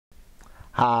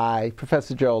Hi,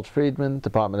 Professor Gerald Friedman,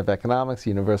 Department of Economics,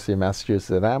 University of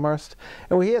Massachusetts at Amherst,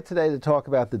 and we're here today to talk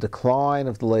about the decline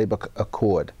of the labor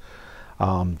accord,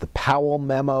 the Powell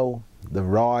memo, the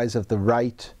rise of the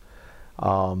right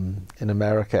in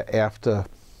America after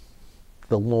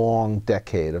the long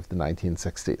decade of the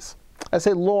 1960s. I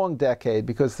say long decade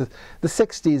because the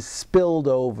 60s spilled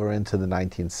over into the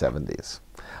 1970s,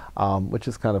 which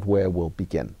is kind of where we'll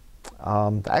begin.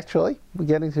 Actually, we're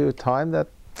getting to a time that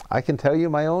I can tell you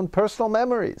my own personal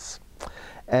memories.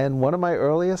 And one of my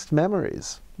earliest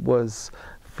memories was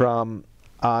from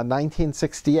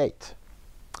 1968.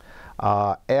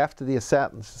 After the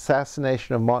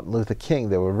assassination of Martin Luther King,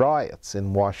 there were riots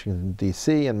in Washington,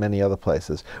 D.C. and many other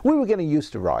places. We were getting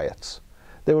used to riots.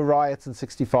 There were riots in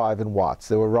 65 in Watts.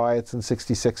 There were riots in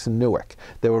 66 in Newark.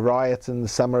 There were riots in the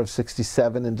summer of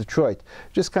 67 in Detroit.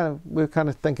 We kind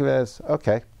of think of it as,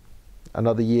 okay,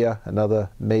 another year, another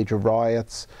major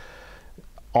riots,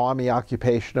 army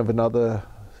occupation of another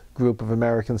group of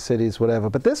American cities, whatever.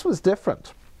 But this was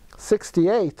different.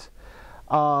 68,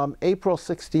 April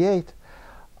 68,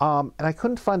 and I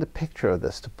couldn't find a picture of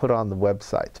this to put on the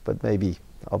website, but maybe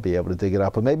I'll be able to dig it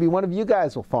up, or maybe one of you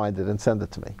guys will find it and send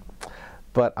it to me.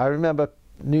 But I remember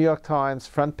New York Times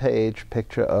front page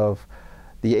picture of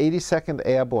the 82nd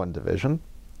Airborne Division,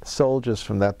 soldiers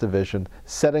from that division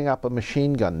setting up a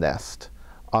machine gun nest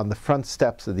on the front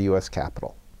steps of the U.S.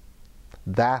 Capitol.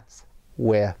 That's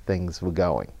where things were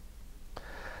going.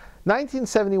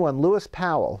 1971, Lewis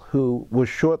Powell, who was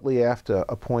shortly after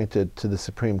appointed to the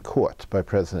Supreme Court by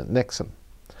President Nixon,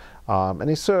 and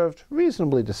he served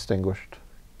reasonably distinguished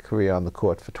career on the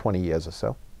court for 20 years or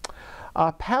so.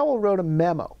 Powell wrote a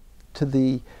memo to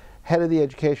the head of the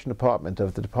Education Department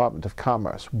of the Department of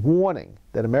Commerce, warning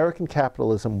that American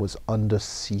capitalism was under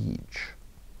siege.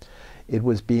 It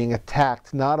was being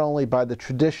attacked not only by the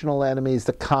traditional enemies,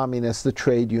 the communists, the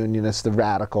trade unionists, the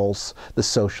radicals, the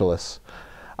socialists,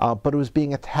 but it was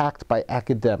being attacked by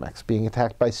academics, being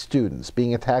attacked by students,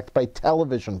 being attacked by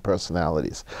television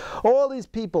personalities. All these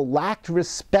people lacked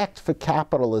respect for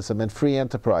capitalism and free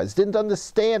enterprise, didn't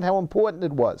understand how important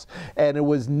it was, and it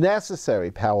was necessary,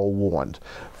 Powell warned,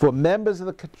 for members of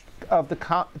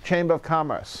the Chamber of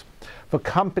Commerce, for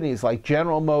companies like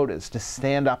General Motors to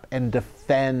stand up and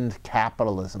defend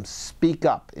capitalism, speak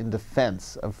up in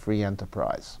defense of free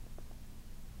enterprise.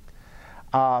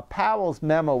 Powell's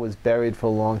memo was buried for a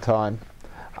long time,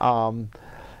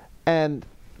 and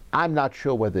I'm not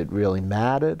sure whether it really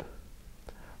mattered,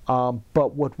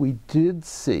 but what we did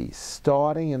see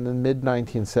starting in the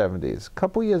mid-1970s, a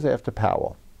couple years after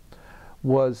Powell,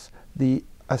 was the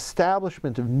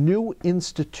establishment of new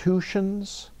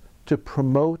institutions to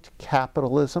promote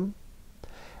capitalism,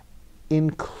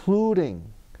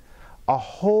 including a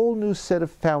whole new set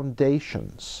of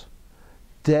foundations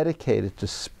dedicated to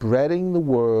spreading the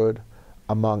word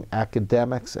among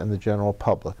academics and the general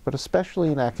public, but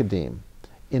especially in academia,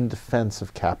 in defense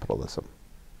of capitalism.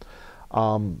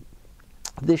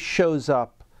 This shows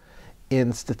up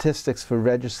in statistics for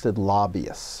registered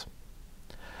lobbyists.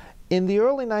 In the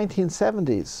early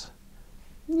 1970s,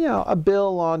 a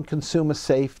bill on consumer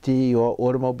safety or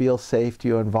automobile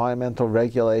safety or environmental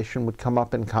regulation would come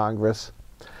up in Congress.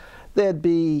 There'd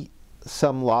be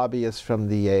some lobbyists from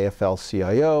the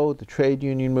AFL-CIO, the trade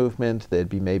union movement. There'd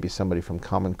be maybe somebody from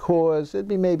Common Cause. There'd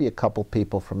be maybe a couple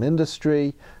people from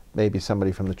industry, maybe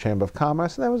somebody from the Chamber of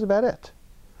Commerce, and that was about it.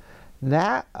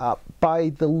 Now, by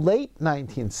the late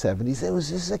 1970s, there was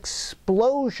this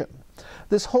explosion,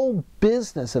 this whole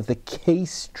business of the K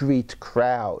Street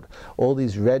crowd, all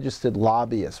these registered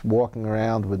lobbyists walking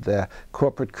around with their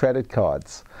corporate credit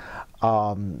cards,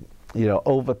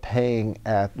 overpaying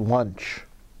at lunch,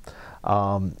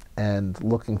 and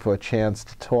looking for a chance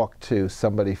to talk to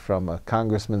somebody from a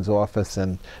congressman's office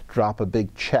and drop a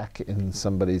big check in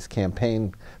somebody's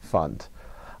campaign fund.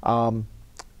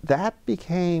 That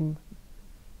became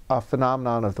a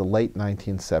phenomenon of the late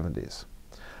 1970s.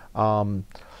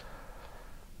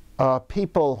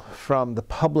 People from the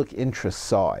public interest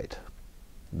side,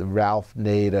 the Ralph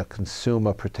Nader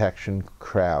consumer protection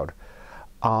crowd,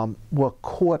 were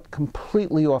caught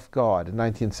completely off guard in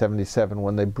 1977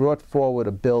 when they brought forward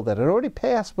a bill that had already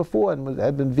passed before and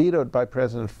had been vetoed by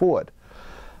President Ford,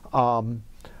 a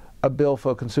bill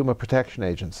for a consumer protection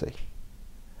agency.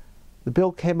 The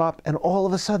bill came up, and all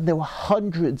of a sudden there were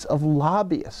hundreds of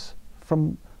lobbyists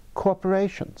from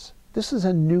corporations. This is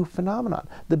a new phenomenon.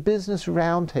 The Business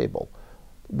Roundtable,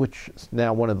 which is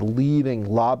now one of the leading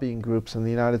lobbying groups in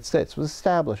the United States, was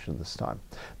established in this time,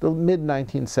 the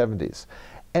mid-1970s.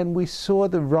 And we saw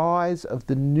the rise of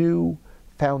the new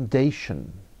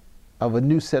foundation of a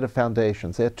new set of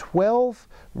foundations. There are 12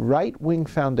 right-wing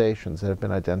foundations that have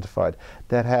been identified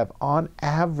that have, on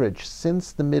average,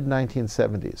 since the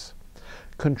mid-1970s,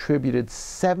 contributed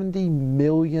 $70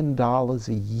 million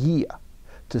a year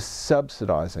to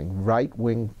subsidizing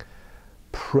right-wing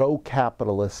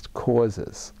pro-capitalist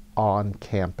causes on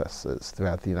campuses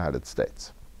throughout the United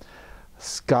States.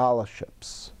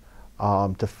 Scholarships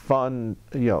to fund,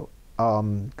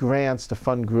 grants to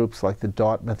fund groups like the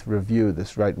Dartmouth Review,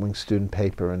 this right-wing student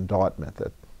paper in Dartmouth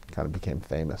that kind of became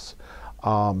famous,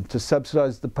 to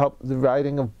subsidize the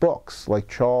writing of books like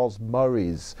Charles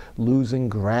Murray's Losing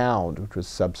Ground, which was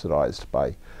subsidized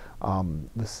by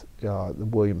the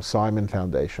William Simon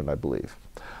Foundation, I believe.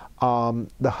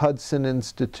 The Hudson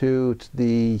Institute,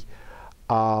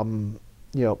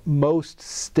 most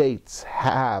states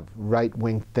have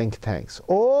right-wing think tanks.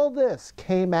 All this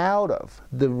came out of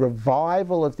the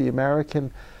revival of the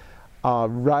American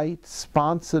right,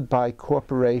 sponsored by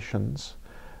corporations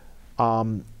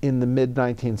in the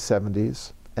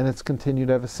mid-1970s, and it's continued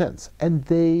ever since. And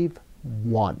they've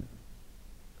won.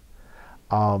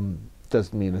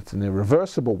 Doesn't mean it's an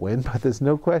irreversible win, but there's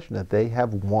no question that they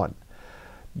have won.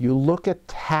 You look at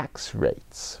tax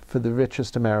rates for the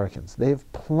richest Americans. They have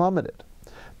plummeted.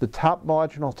 The top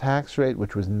marginal tax rate,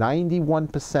 which was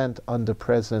 91% under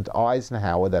President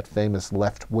Eisenhower, that famous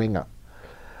left-winger,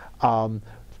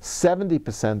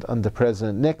 70% under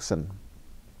President Nixon.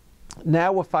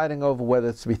 Now we're fighting over whether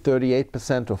it's to be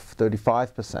 38% or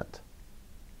 35%.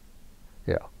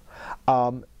 Yeah.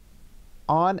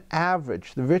 On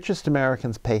average, the richest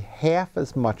Americans pay half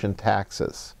as much in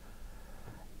taxes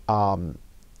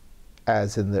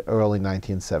as in the early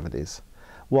 1970s,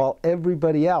 while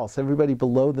everybody else, everybody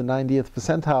below the 90th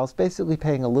percentile, is basically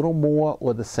paying a little more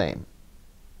or the same.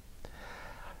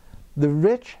 The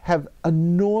rich have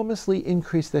enormously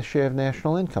increased their share of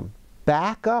national income.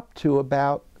 Back up to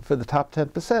about, for the top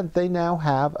 10%, they now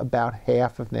have about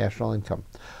half of national income.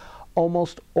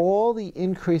 Almost all the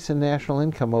increase in national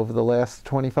income over the last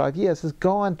 25 years has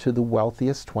gone to the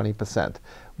wealthiest 20%,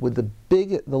 with the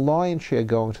lion's share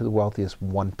going to the wealthiest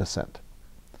 1%.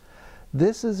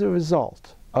 This is a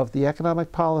result of the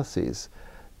economic policies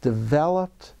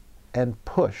developed and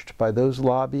pushed by those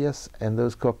lobbyists and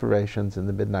those corporations in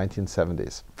the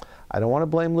mid-1970s. I don't want to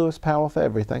blame Lewis Powell for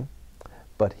everything,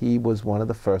 but he was one of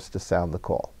the first to sound the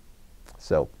call.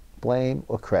 So, blame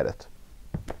or credit,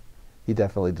 he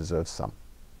definitely deserves some.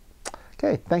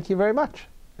 Okay, thank you very much,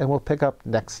 and we'll pick up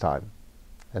next time,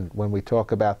 and when we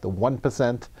talk about the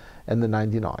 1% and the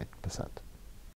 99%.